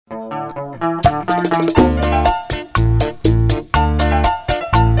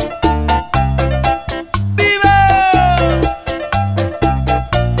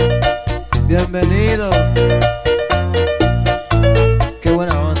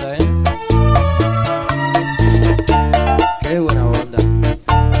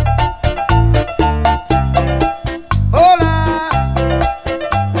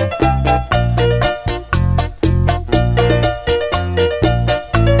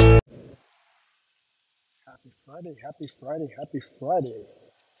Happy Friday, happy Friday.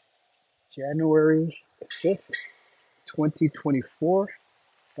 January 5th, 2024,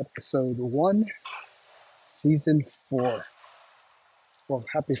 episode 1, season 4. Well,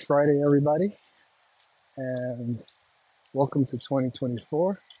 happy Friday, everybody, and welcome to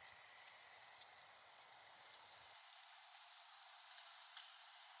 2024.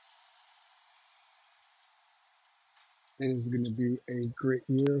 It is going to be a great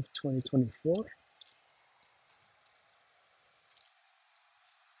year of 2024.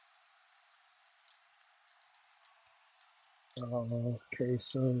 Okay,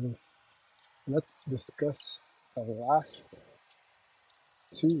 so let's discuss the last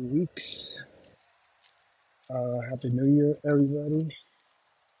 2 weeks. Happy New Year, everybody.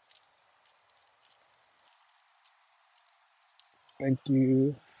 Thank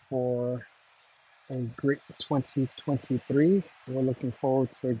you for a great 2023. We're looking forward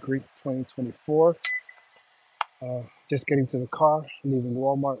to a great 2024. Just getting to the car, leaving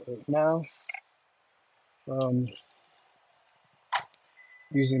Walmart right now. Um,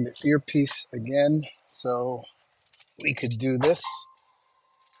 Using the earpiece again, so we could do this.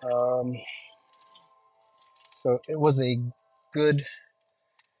 Um, so it was a good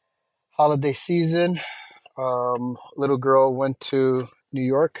holiday season. Little girl went to New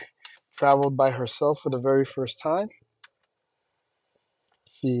York, traveled by herself for the very first time.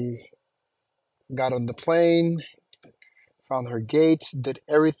 She got on the plane, found her gates, did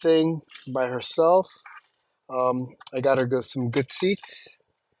everything by herself. I got her some good seats,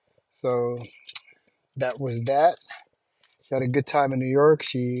 so that was that. She had a good time in New York.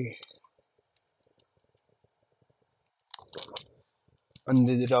 She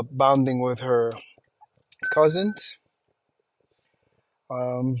ended up bonding with her cousins,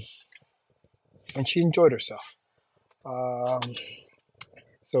 um, and she enjoyed herself. Um,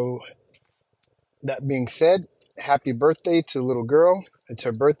 so that being said, happy birthday to little girl. It's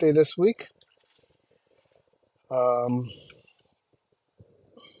her birthday this week. Um,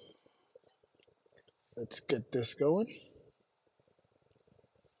 let's get this going.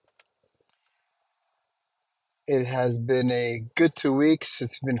 It has been a good 2 weeks.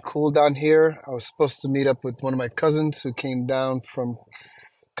 It's been cool down here. I was supposed to meet up with one of my cousins who came down from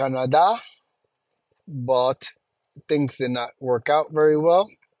Canada, but things did not work out very well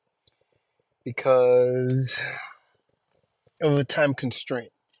because of a time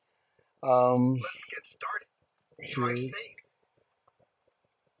constraint. Let's get started.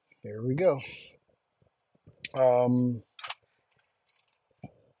 Here we go. Um,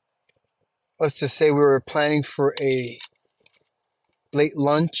 let's just say we were planning for a late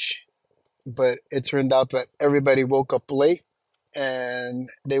lunch, but it turned out that everybody woke up late and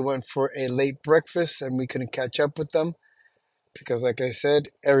they went for a late breakfast and we couldn't catch up with them because, like I said,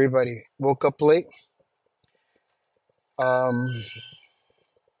 everybody woke up late. Um,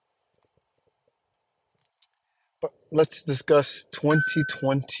 but let's discuss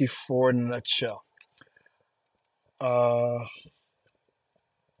 2024 in a nutshell. Uh,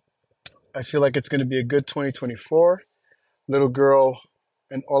 I feel like it's going to be a good 2024. Little girl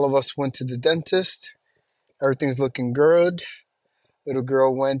and all of us went to the dentist. Everything's looking good. Little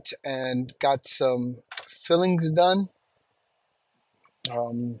girl went and got some fillings done.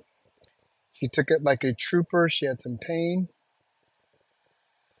 Um, she took it like a trooper. She had some pain.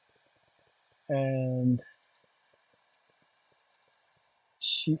 And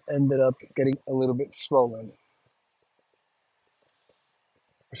she ended up getting a little bit swollen.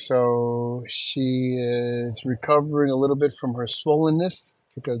 So she is recovering a little bit from her swollenness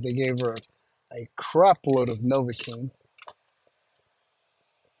because they gave her a crap load of Novocaine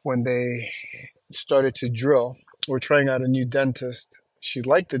when they started to drill. We're trying out a new dentist. She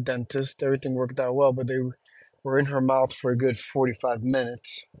liked the dentist. Everything worked out well, but they were in her mouth for a good 45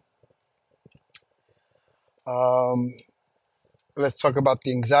 minutes. Um, let's talk about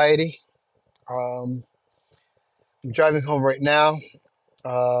the anxiety. Um, I'm driving home right now.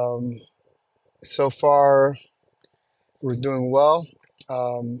 Um, so far, we're doing well.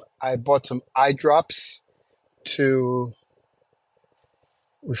 I bought some eye drops to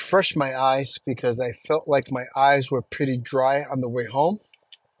refresh my eyes because I felt like my eyes were pretty dry on the way home.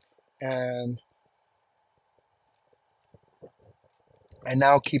 And I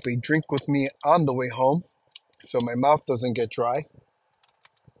now keep a drink with me on the way home so my mouth doesn't get dry.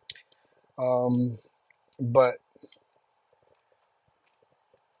 But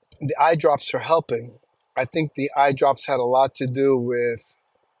the eye drops are helping. I think the eye drops had a lot to do with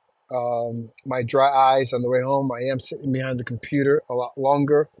my dry eyes on the way home. I am sitting behind the computer a lot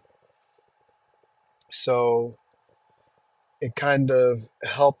longer. So it kind of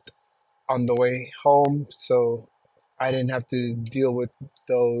helped on the way home, so I didn't have to deal with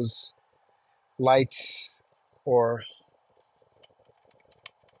those lights or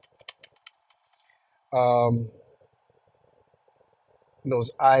um,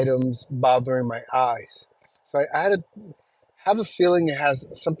 those items bothering my eyes. So I had have a feeling it has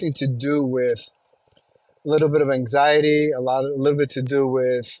something to do with a little bit of anxiety, a little bit to do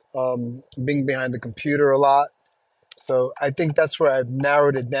with being behind the computer a lot. So I think that's where I've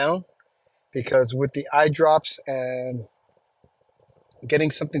narrowed it down because with the eye drops and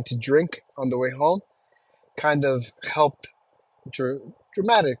getting something to drink on the way home kind of helped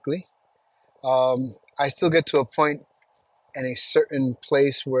dramatically. I still get to a point in a certain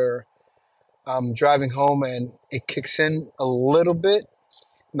place where I'm driving home and it kicks in a little bit,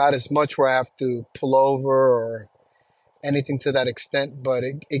 not as much where I have to pull over or anything to that extent, but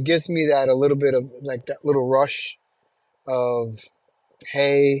it gives me that a little bit of like that little rush of,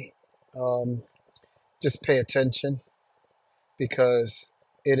 hey, um, just pay attention because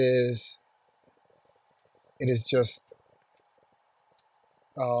it is it is just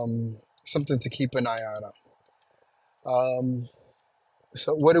something to keep an eye out on.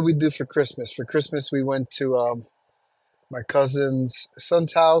 So what did we do for Christmas? For Christmas, we went to my cousin's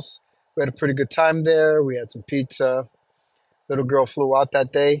son's house. We had a pretty good time there. We had some pizza. Little girl flew out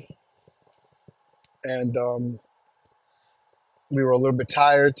that day, and we were a little bit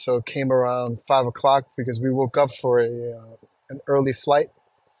tired, so it came around 5 o'clock because we woke up for an early flight.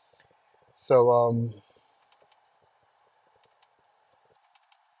 So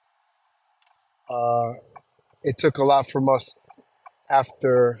uh, it took a lot from us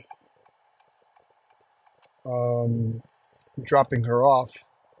after um, dropping her off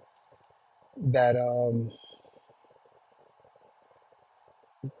that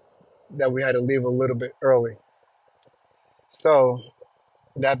that we had to leave a little bit early. So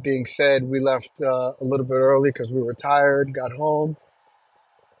that being said, we left a little bit early because we were tired. Got home,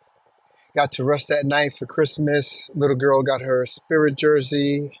 got to rest that night for Christmas. Little girl got her Spirit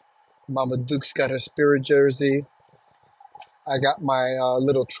jersey. Mama Duke's got her Spirit jersey. I got my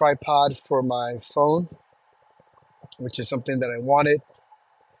little tripod for my phone, which is something that I wanted.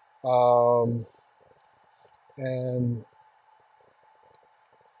 Um, and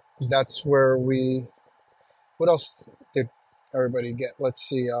that's where we. What else did everybody get? Let's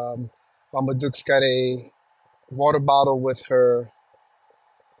see. Mama Duke's got a water bottle with her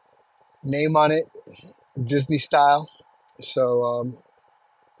name on it, Disney style. So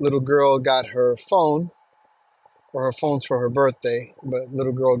little girl got her phone, or her phone's for her birthday, but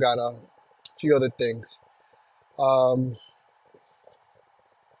little girl got a few other things. Um,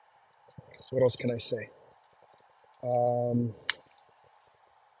 what else can I say? Um,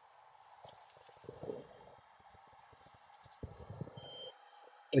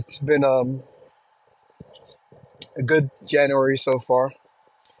 it's been a good January so far.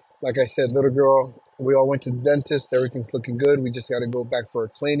 Like I said, little girl, we all went to the dentist. Everything's looking good. We just got to go back for a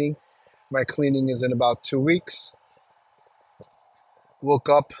cleaning. My cleaning is in about 2 weeks. Woke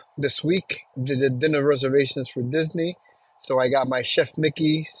up this week, did the dinner reservations for Disney. So I got my Chef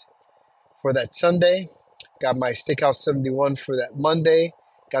Mickey's for that Sunday. Got my Steakhouse 71 for that Monday.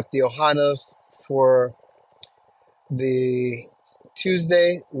 Got the Ohana's for the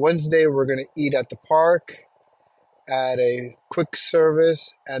Tuesday. Wednesday, we're going to eat at the park at a quick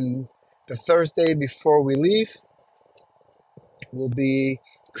service. And the Thursday before we leave will be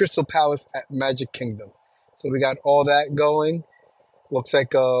Crystal Palace at Magic Kingdom. So we got all that going. Looks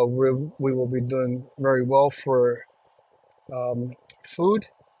like we will be doing very well for food.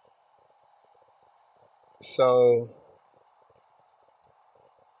 So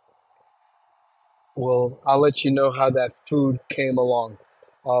I'll let you know how that food came along.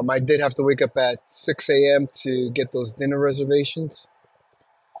 I did have to wake up at 6 a.m. to get those dinner reservations.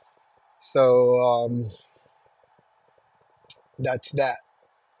 So that's that.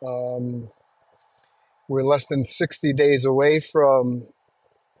 Um, we're less than 60 days away from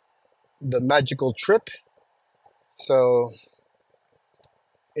the magical trip. So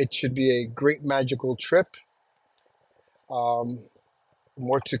it should be a great magical trip.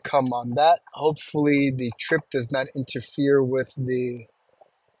 More to come on that. Hopefully the trip does not interfere with the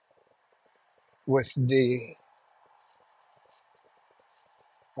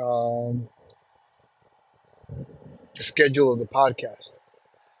um, the schedule of the podcast.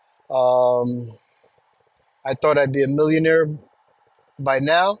 Um, I thought I'd be a millionaire by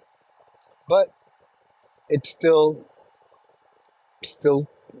now, but it's still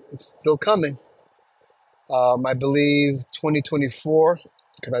it's still coming. I believe 2024,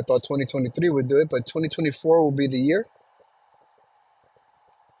 because I thought 2023 would do it, but 2024 will be the year.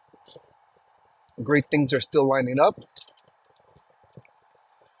 Great things are still lining up.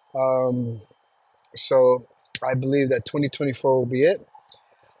 Um, so I believe that 2024 will be it.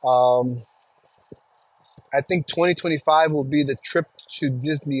 Um, I think 2025 will be the trip to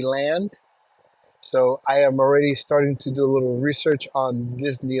Disneyland. So I am already starting to do a little research on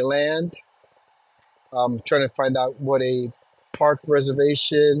Disneyland. Trying to find out what a park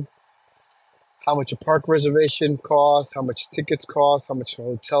reservation, how much a park reservation costs, how much tickets cost, how much a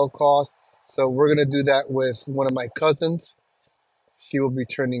hotel costs. So we're gonna do that with one of my cousins. She will be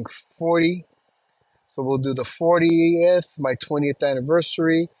turning 40. So we'll do the 40th, my 20th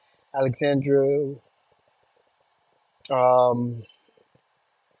anniversary. Alexandra um,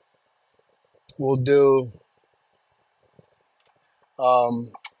 will do,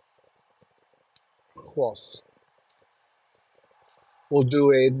 um, who else? We'll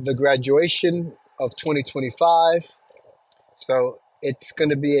do the graduation of 2025. So it's going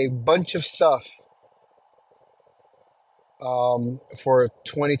to be a bunch of stuff for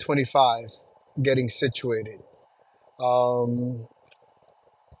 2025 getting situated. Um,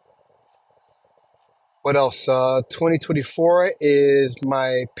 what else? 2024 is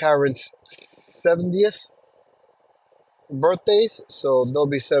my parents' 70th birthdays, so they'll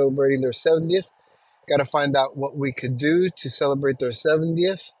be celebrating their 70th. Got to find out what we could do to celebrate their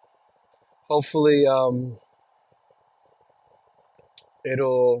 70th. Hopefully,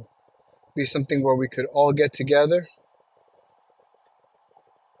 it'll be something where we could all get together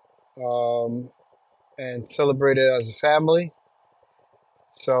um, and celebrate it as a family.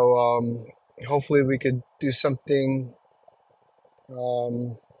 So hopefully we could do something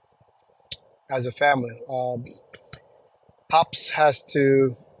um, as a family. Pops has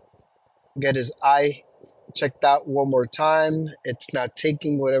to get his eye checked out one more time. It's not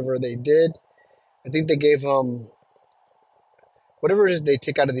taking whatever they did. I think they gave him whatever it is they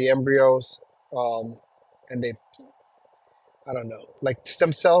take out of the embryos, and they, I don't know, like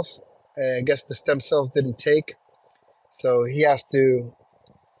stem cells. I guess the stem cells didn't take, so he has to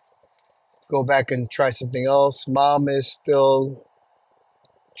go back and try something else. Mom is still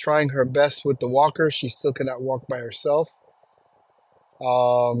trying her best with the walker. She still cannot walk by herself.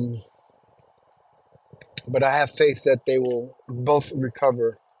 Um, but I have faith that they will both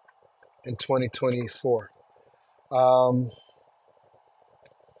recover in 2024. Um,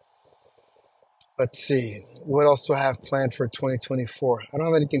 let's see. What else do I have planned for 2024? I don't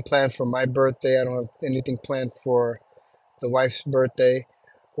have anything planned for my birthday. I don't have anything planned for the wife's birthday.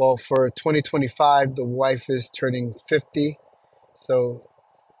 Well, for 2025, the wife is turning 50. So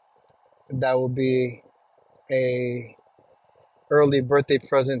that will be a early birthday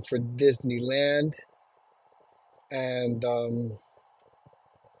present for Disneyland. And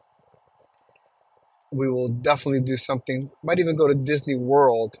we will definitely do something. Might even go to Disney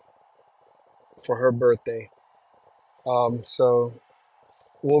World for her birthday. So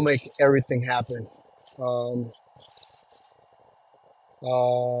we'll make everything happen. Um,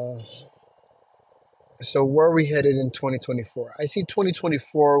 uh, so where are we headed in 2024? I see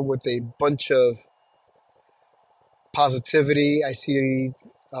 2024 with a bunch of positivity. I see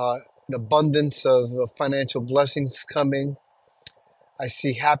an abundance of financial blessings coming. I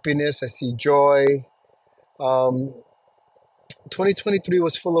see happiness. I see joy. Um, 2023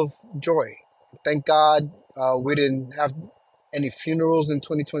 was full of joy. Thank God we didn't have any funerals in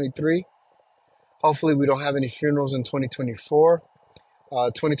 2023. Hopefully, we don't have any funerals in 2024.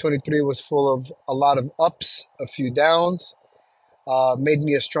 2023 was full of a lot of ups, a few downs, made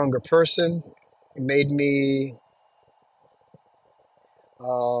me a stronger person. It made me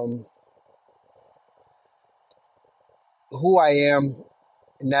um, who I am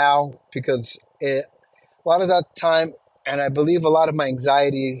now because a lot of that time, and I believe a lot of my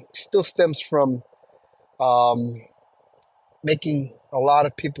anxiety still stems from um, making a lot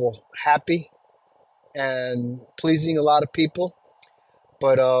of people happy and pleasing a lot of people.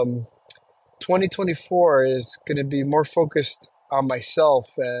 But 2024 is going to be more focused on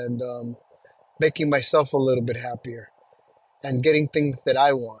myself and making myself a little bit happier and getting things that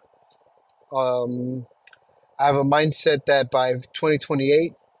I want. Um, I have a mindset that by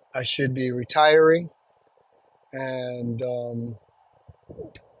 2028, I should be retiring and,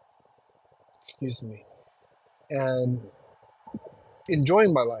 excuse me, and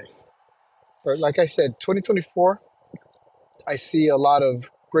enjoying my life. But like I said, 2024, I see a lot of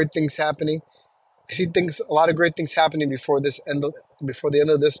great things happening. I see a lot of great things happening before the end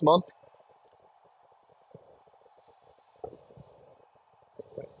of this month.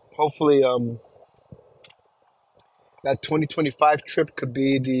 Hopefully, that 2025 trip could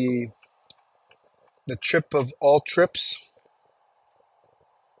be the trip of all trips.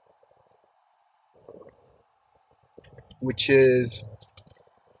 which is,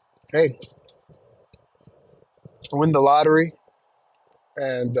 hey, win the lottery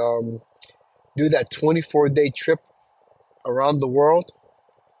and do that 24-day trip around the world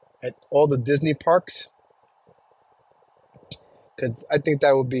at all the Disney parks, because I think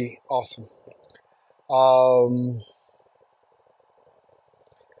that would be awesome. Um,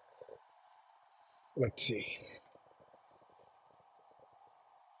 let's see.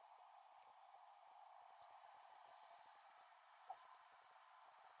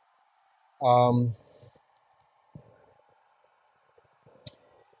 Um,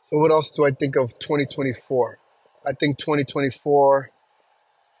 so what else do I think of 2024? I think 2024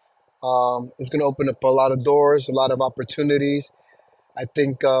 is going to open up a lot of doors, a lot of opportunities. I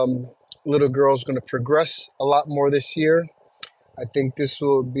think little girl's going to progress a lot more this year. I think this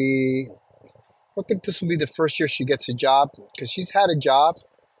will be. I don't think this will be the first year she gets a job because she's had a job,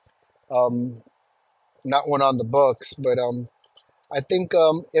 um, not one on the books, but I think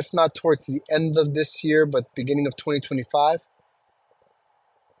if not towards the end of this year, but beginning of 2025,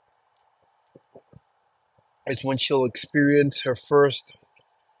 is when she'll experience her first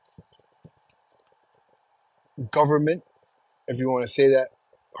government, if you want to say that,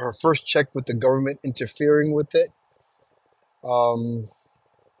 her first check with the government interfering with it. Um,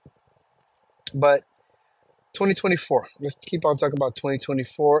 but 2024, let's keep on talking about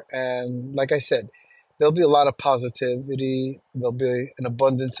 2024. And like I said, there'll be a lot of positivity. There'll be an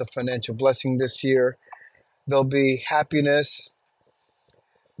abundance of financial blessing this year. There'll be happiness.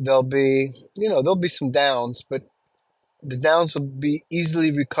 There'll be some downs, but the downs will be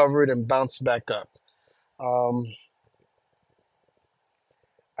easily recovered and bounce back up. Um,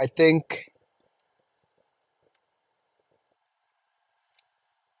 I think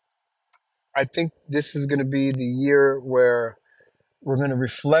I think this is going to be the year where we're going to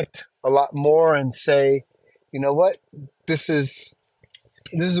reflect a lot more and say, you know what, this is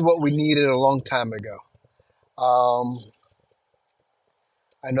this is what we needed a long time ago. Um,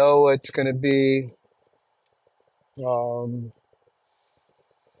 I know it's going to be um,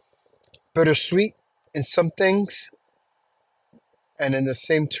 bittersweet in some things, and in the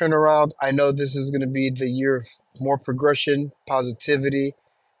same turnaround, I know this is going to be the year of more progression, positivity,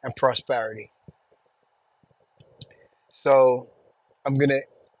 and prosperity. So I'm going to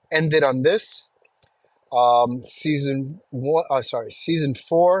end it on this. Season one, season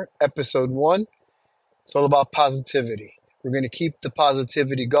 4, episode 1. It's all about positivity. We're going to keep the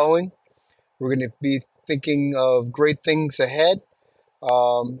positivity going. We're going to be thinking of great things ahead.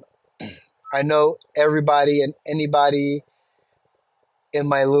 Um, I know everybody and anybody in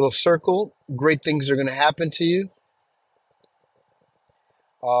my little circle, great things are going to happen to you.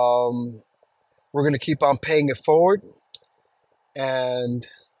 Um, we're going to keep on paying it forward, and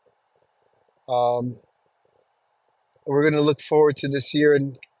um, we're going to look forward to this year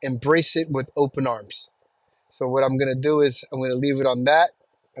and embrace it with open arms. So what I'm going to do is I'm going to leave it on that.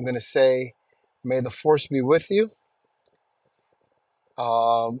 I'm going to say, may the force be with you.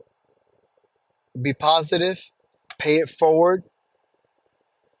 Um, be positive, pay it forward.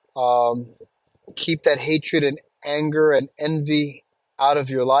 Um, keep that hatred and anger and envy out of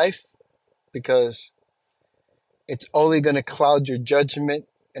your life, because it's only going to cloud your judgment,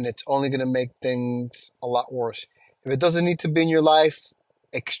 and it's only going to make things a lot worse. If it doesn't need to be in your life,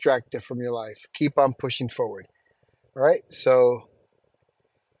 extract it from your life. Keep on pushing forward. All right. So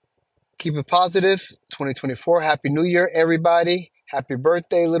keep it positive. 2024. Happy New Year, everybody. Happy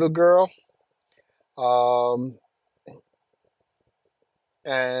birthday, little girl. Um,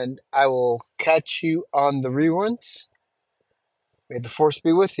 and I will catch you on the reruns. May the force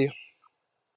be with you.